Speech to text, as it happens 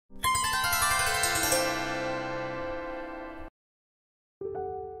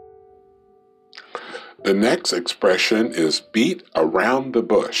The next expression is beat around the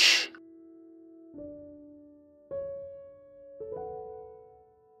bush,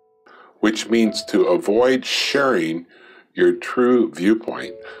 which means to avoid sharing your true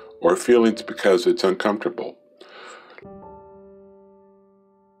viewpoint or feelings because it's uncomfortable.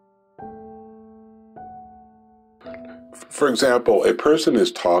 For example, a person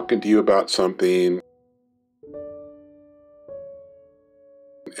is talking to you about something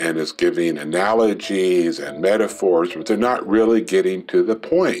and is giving analogies and metaphors, but they're not really getting to the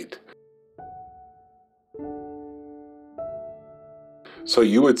point. So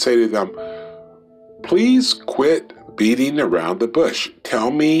you would say to them, please quit beating around the bush.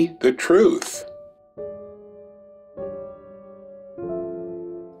 Tell me the truth.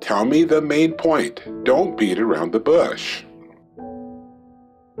 Tell me the main point. Don't beat around the bush.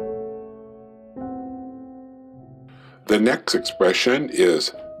 The next expression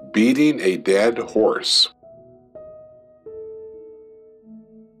is beating a dead horse,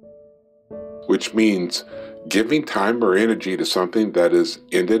 which means giving time or energy to something that is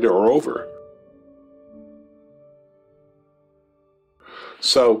ended or over.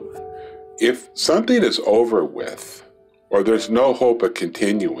 So, if something is over with, or there's no hope of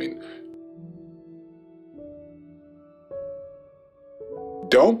continuing,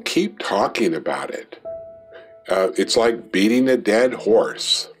 don't keep talking about it. It's like beating a dead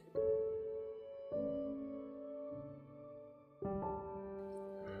horse.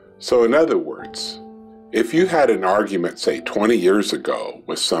 So in other words, if you had an argument, say 20 years ago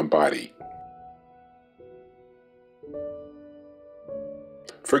with somebody,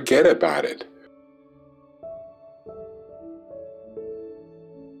 forget about it.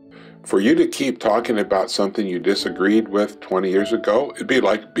 For you to keep talking about something you disagreed with 20 years ago, it'd be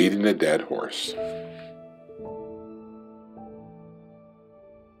like beating a dead horse.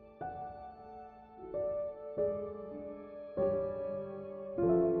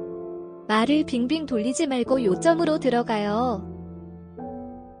 말을 빙빙 돌리지 말고 요점으로 들어가요.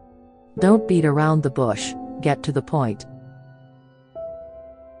 Don't beat around the bush, get to the point.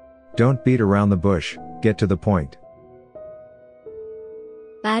 Don't beat around the bush, get to the point.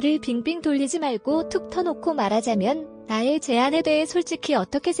 말을 빙빙 돌리지 말고 툭 터놓고 말하자면 나의 제안에 대해 솔직히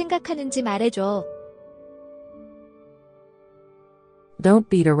어떻게 생각하는지 말해줘. Don't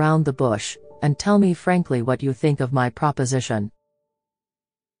beat around the bush, and tell me frankly what you think of my proposition.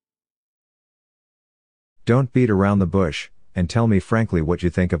 Don't beat around the bush, and tell me frankly what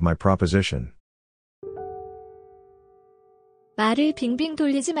you think of my proposition. 말을 빙빙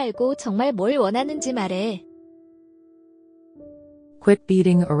돌리지 말고 정말 뭘 원하는지 말해. Quit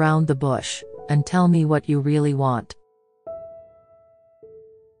beating around the bush, and tell me what you really want.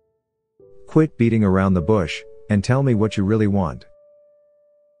 Quit beating around the bush, and tell me what you really want.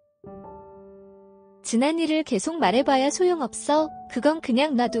 지난 일을 계속 말해봐야 소용없어. 그건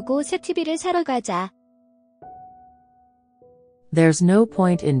그냥 놔두고 새 TV를 사러 가자. There's no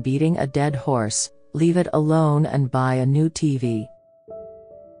point in beating a dead horse, leave it alone and buy a new TV.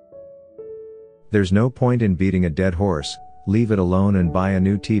 There's no point in beating a dead horse, leave it alone and buy a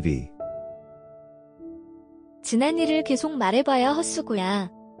new TV. 지난 일을 계속 말해봐야 헛수고야.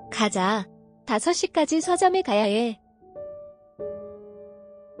 가자. 5시까지 서점에 가야 해.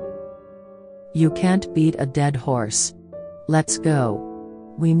 You can't beat a dead horse. Let's go.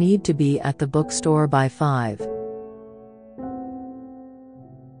 We need to be at the bookstore by 5.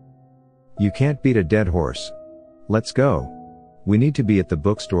 You can't beat a dead horse. Let's go. We need to be at the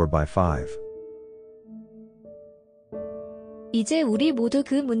bookstore by 5. 이제 우리 모두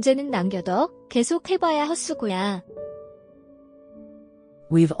그 문제는 남겨둬. 계속 해봐야 헛수고야.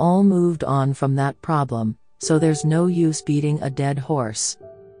 We've all moved on from that problem, so there's no use beating a dead horse.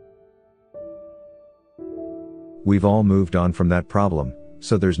 We've all moved on from that problem,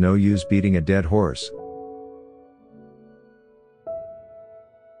 so there's no use beating a dead horse.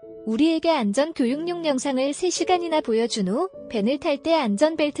 우리에게 안전 교육용 영상을 3시간이나 보여준 후 밴을 탈 때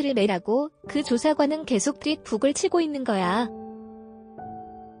안전벨트를 매라고 그 조사관은 계속 뒷북을 치고 있는 거야.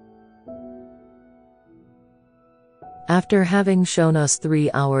 After having shown us 3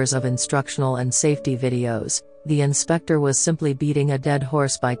 hours of instructional and safety videos, the inspector was simply beating a dead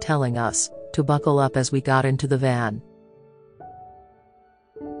horse by telling us to buckle up as we got into the van.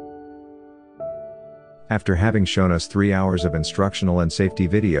 After having shown us 3 hours of instructional and safety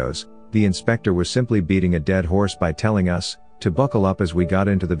videos, the inspector was simply beating a dead horse by telling us to buckle up as we got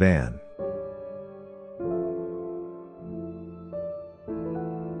into the van.